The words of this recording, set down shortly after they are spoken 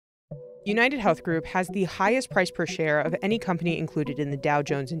UnitedHealth Group has the highest price per share of any company included in the Dow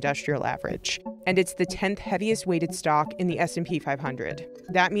Jones Industrial Average, and it's the 10th heaviest weighted stock in the S&P 500.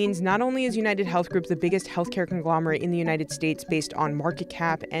 That means not only is UnitedHealth Group the biggest healthcare conglomerate in the United States based on market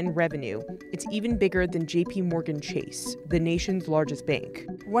cap and revenue, it's even bigger than JP Morgan Chase, the nation's largest bank.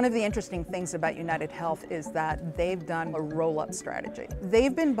 One of the interesting things about UnitedHealth is that they've done a roll-up strategy.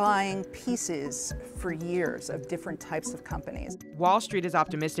 They've been buying pieces for years of different types of companies. Wall Street is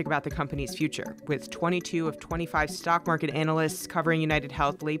optimistic about the company's future, with 22 of 25 stock market analysts covering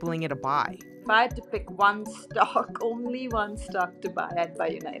UnitedHealth labeling it a buy. If I had to pick one stock, only one stock to buy, I'd buy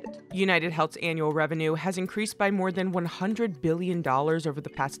United. UnitedHealth's annual revenue has increased by more than $100 billion over the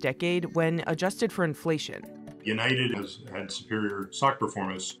past decade when adjusted for inflation. United has had superior stock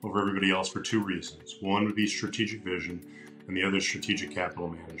performance over everybody else for two reasons. One would be strategic vision, and the other strategic capital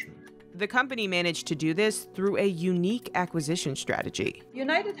management. The company managed to do this through a unique acquisition strategy.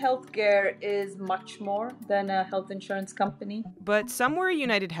 United Healthcare is much more than a health insurance company. But somewhere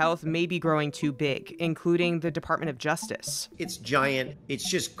UnitedHealth may be growing too big, including the Department of Justice. It's giant. It's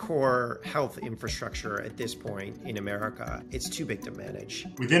just core health infrastructure at this point in America. It's too big to manage.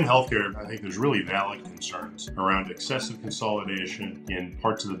 Within healthcare, I think there's really valid concerns around excessive consolidation in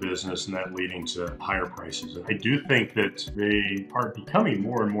parts of the business and that leading to higher prices. I do think that they are becoming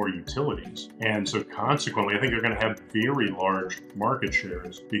more and more utilities. And so consequently, I think they're going to have very large market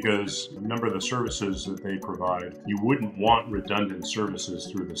shares because a number of the services that they provide, you wouldn't want redundant services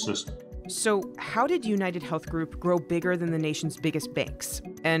through the system. So how did UnitedHealth Group grow bigger than the nation's biggest banks?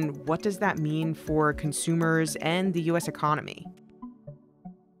 And what does that mean for consumers and the U.S. economy?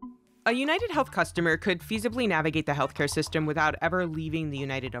 A UnitedHealth customer could feasibly navigate the healthcare system without ever leaving the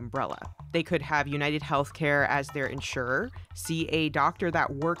United umbrella. They could have UnitedHealthcare as their insurer, see a doctor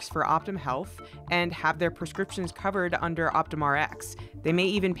that works for Optum Health, and have their prescriptions covered under Optum Rx. They may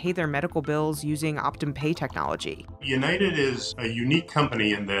even pay their medical bills using Optum Pay technology. United is a unique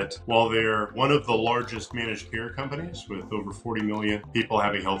company in that while they're one of the largest managed care companies with over 40 million people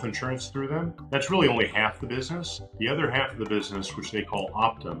having health insurance through them, that's really only half the business. The other half of the business, which they call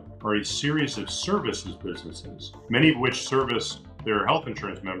Optum, are a series of services businesses, many of which service their health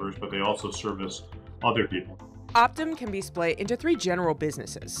insurance members, but they also service other people. Optum can be split into three general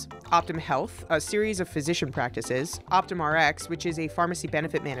businesses. Optum Health, a series of physician practices. Optum Rx, which is a pharmacy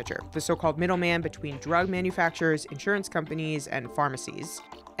benefit manager, the so-called middleman between drug manufacturers, insurance companies, and pharmacies.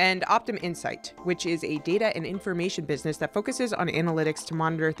 And Optum Insight, which is a data and information business that focuses on analytics to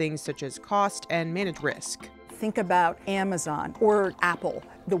monitor things such as cost and manage risk. Think about Amazon or Apple.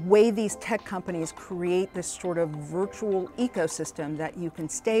 The way these tech companies create this sort of virtual ecosystem that you can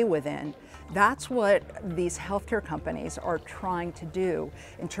stay within, that's what these healthcare companies are trying to do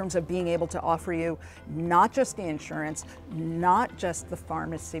in terms of being able to offer you not just the insurance, not just the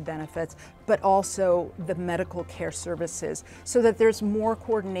pharmacy benefits, but also the medical care services so that there's more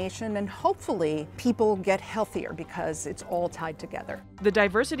coordination and hopefully people get healthier because it's all tied together. The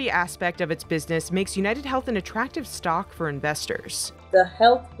diversity aspect of its business makes UnitedHealth an attractive stock for investors. The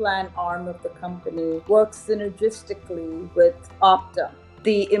health plan arm of the company works synergistically with Optum.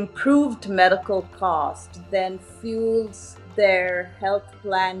 The improved medical cost then fuels their health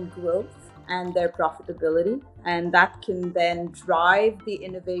plan growth and their profitability, and that can then drive the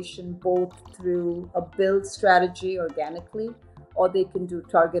innovation both through a build strategy organically, or they can do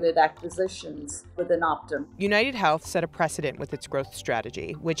targeted acquisitions within Optum. UnitedHealth set a precedent with its growth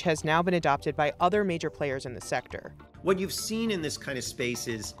strategy, which has now been adopted by other major players in the sector. What you've seen in this kind of space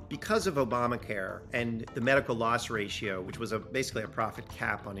is because of Obamacare and the medical loss ratio, which was basically a profit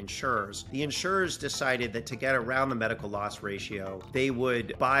cap on insurers, the insurers decided that to get around the medical loss ratio, they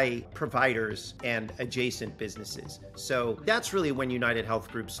would buy providers and adjacent businesses. So that's really when UnitedHealth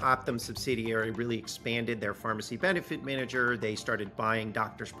Group's Optum subsidiary really expanded their pharmacy benefit manager. They started buying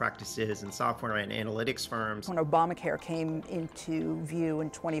doctors' practices and software and analytics firms. When Obamacare came into view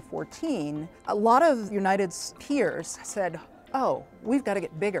in 2014, a lot of United's peers said, oh, we've got to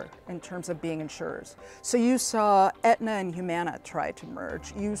get bigger in terms of being insurers. So you saw Aetna and Humana try to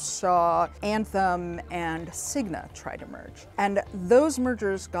merge. You saw Anthem and Cigna try to merge. And those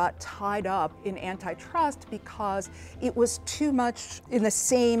mergers got tied up in antitrust because it was too much in the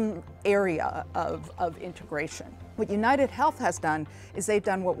same area of integration. What UnitedHealth has done is they've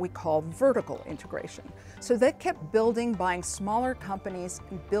done what we call vertical integration. So they kept buying smaller companies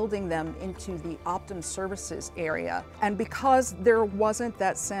and building them into the Optum services area. And because there wasn't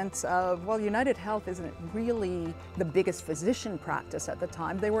that sense of, well, UnitedHealth isn't really the biggest physician practice at the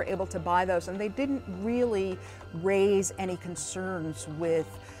time, they were able to buy those, and they didn't really raise any concerns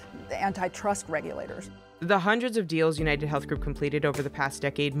with the antitrust regulators. The hundreds of deals UnitedHealth Group completed over the past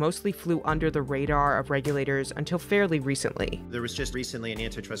decade mostly flew under the radar of regulators until fairly recently. There was just recently an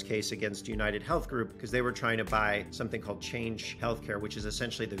antitrust case against UnitedHealth Group because they were trying to buy something called Change Healthcare, which is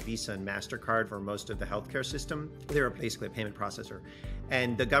essentially the Visa and MasterCard for most of the healthcare system. They were basically a payment processor.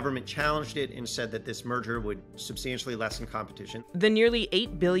 And the government challenged it and said that this merger would substantially lessen competition. The nearly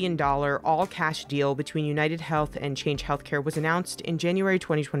 $8 billion all-cash deal between UnitedHealth and Change Healthcare was announced in January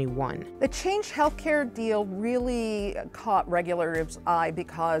 2021. The Change Healthcare deal really caught regulators' eye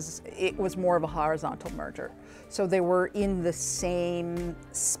because it was more of a horizontal merger. So they were in the same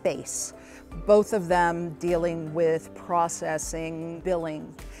space, both of them dealing with processing,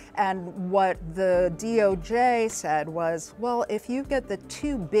 billing. And what the DOJ said was, well, if you get the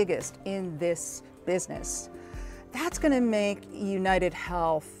two biggest in this business, that's going to make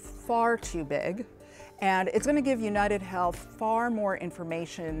UnitedHealth far too big. And it's going to give UnitedHealth far more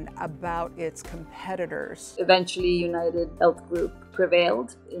information about its competitors. Eventually, UnitedHealth Group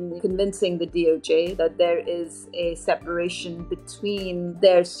prevailed in convincing the DOJ that there is a separation between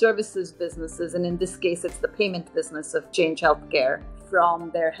their services businesses, and in this case, it's the payment business of Change Healthcare,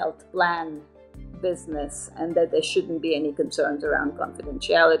 from their health plan business, and that there shouldn't be any concerns around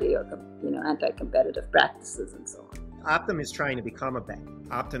confidentiality or anti-competitive practices and so on. Optum is trying to become a bank.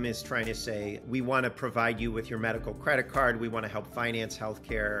 Optum is trying to say, we want to provide you with your medical credit card. We want to help finance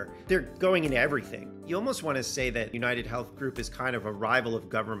healthcare. They're going into everything. You almost want to say that UnitedHealth Group is kind of a rival of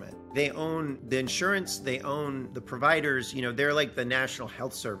government. They own the insurance, they own the providers. They're like the National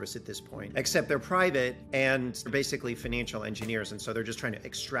Health Service at this point, except they're private and they're basically financial engineers. And so they're just trying to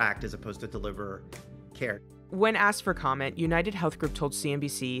extract as opposed to deliver care. When asked for comment, UnitedHealth Group told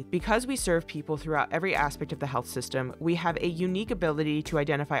CNBC, because we serve people throughout every aspect of the health system, we have a unique ability to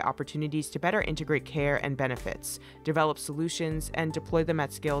identify opportunities to better integrate care and benefits, develop solutions, and deploy them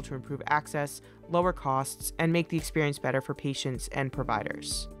at scale to improve access, lower costs, and make the experience better for patients and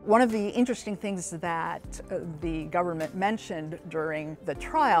providers. One of the interesting things that the government mentioned during the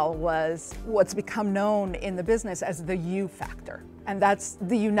trial was what's become known in the business as the U factor. And that's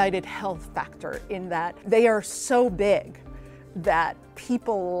the UnitedHealth factor, in that they are so big that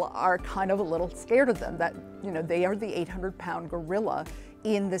people are kind of a little scared of them, that they are the 800-pound gorilla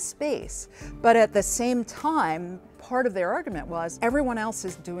in the space. But at the same time, part of their argument was everyone else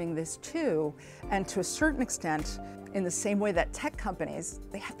is doing this too, and to a certain extent, in the same way that tech companies,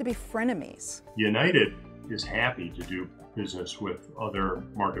 they have to be frenemies. United is happy to do business with other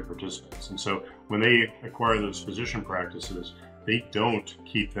market participants. And so when they acquire those physician practices, they don't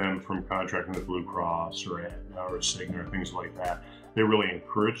keep them from contracting with Blue Cross or Aetna or Cigna or things like that. They really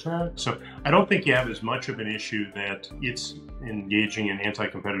encourage that. So I don't think you have as much of an issue that it's engaging in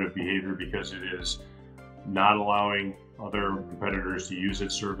anti-competitive behavior because it is not allowing other competitors to use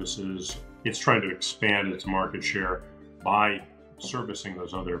its services. It's trying to expand its market share by servicing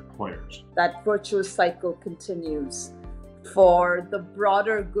those other players. That virtuous cycle continues for the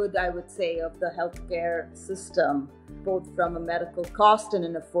broader good, I would say, of the healthcare system, both from a medical cost and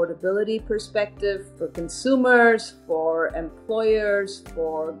an affordability perspective for consumers, for employers,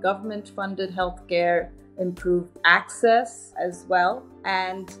 for government-funded healthcare, improved access as well,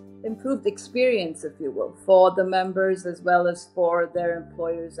 and improved experience, if you will, for the members as well as for their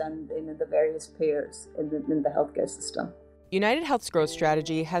employers and the various payers in the healthcare system. UnitedHealth's growth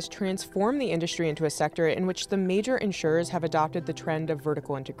strategy has transformed the industry into a sector in which the major insurers have adopted the trend of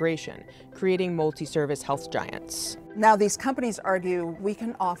vertical integration, creating multi-service health giants. Now, these companies argue we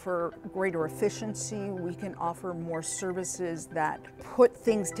can offer greater efficiency, we can offer more services that put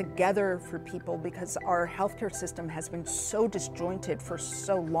things together for people because our healthcare system has been so disjointed for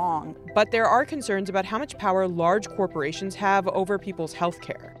so long. But there are concerns about how much power large corporations have over people's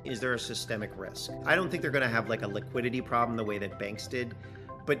healthcare. Is there a systemic risk? I don't think they're going to have like a liquidity problem the way that banks did,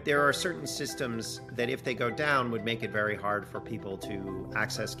 but there are certain systems that if they go down would make it very hard for people to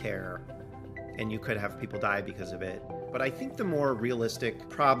access care, and you could have people die because of it. But I think the more realistic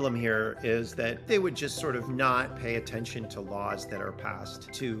problem here is that they would just sort of not pay attention to laws that are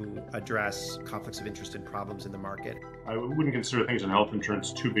passed to address conflicts of interest and problems in the market. I wouldn't consider things in health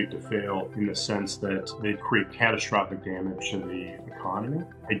insurance too big to fail in the sense that they'd create catastrophic damage to the economy.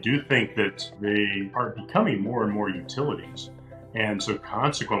 I do think that they are becoming more and more utilities. And so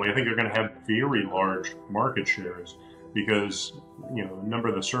consequently, I think they're going to have very large market shares because, a number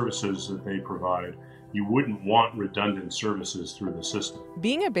of the services that they provide, you wouldn't want redundant services through the system.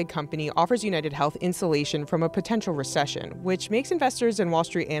 Being a big company offers UnitedHealth insulation from a potential recession, which makes investors and Wall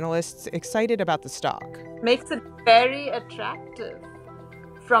Street analysts excited about the stock. Makes it very attractive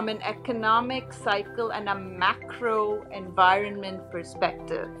from an economic cycle and a macro environment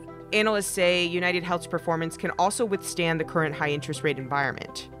perspective. Analysts say UnitedHealth's performance can also withstand the current high interest rate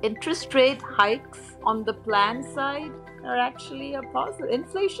environment. Interest rate hikes on the plan side are actually a positive.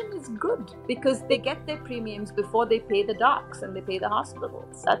 Inflation is good because they get their premiums before they pay the docs and they pay the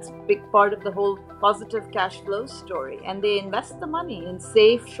hospitals. That's a big part of the whole positive cash flow story. And they invest the money in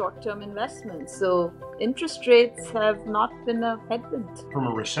safe short-term investments. So interest rates have not been a headwind. From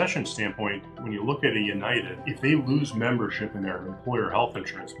a recession standpoint, when you look at a United, if they lose membership in their employer health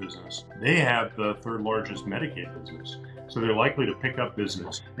insurance business, they have the third largest Medicaid business. So they're likely to pick up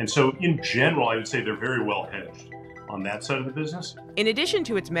business. And so in general, I would say they're very well hedged on that side of the business. In addition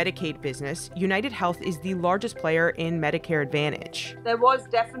to its Medicaid business, UnitedHealth is the largest player in Medicare Advantage. There was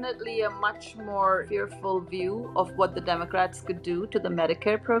definitely a much more fearful view of what the Democrats could do to the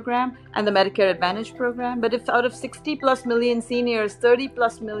Medicare program and the Medicare Advantage program. But if out of 60 plus million seniors, 30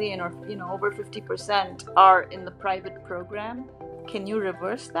 plus million, or over 50% are in the private program, can you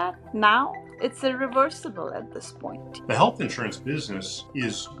reverse that now? It's irreversible at this point. The health insurance business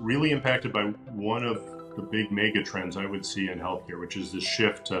is really impacted by one of the big mega trends I would see in healthcare, which is the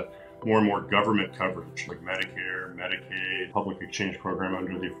shift to more and more government coverage, like Medicare, Medicaid, public exchange program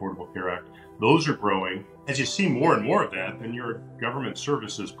under the Affordable Care Act. Those are growing. As you see more and more of that, then you're a government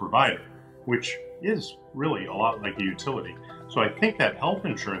services provider, which is really a lot like a utility. So I think that health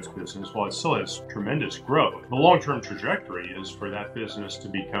insurance business, while it still has tremendous growth, the long-term trajectory is for that business to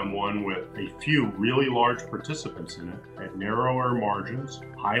become one with a few really large participants in it at narrower margins,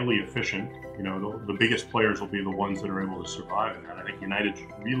 highly efficient. The biggest players will be the ones that are able to survive in that. I think United's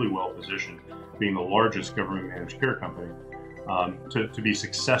really well positioned, being the largest government managed care company, to be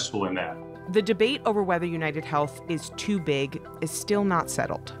successful in that. The debate over whether UnitedHealth is too big is still not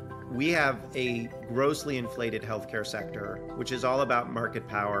settled. We have a grossly inflated healthcare sector, which is all about market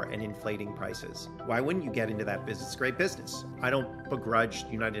power and inflating prices. Why wouldn't you get into that business? It's great business. I don't begrudge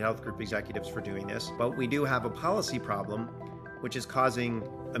UnitedHealth Group executives for doing this, but we do have a policy problem, which is causing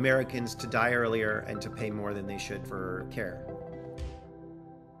Americans to die earlier and to pay more than they should for care.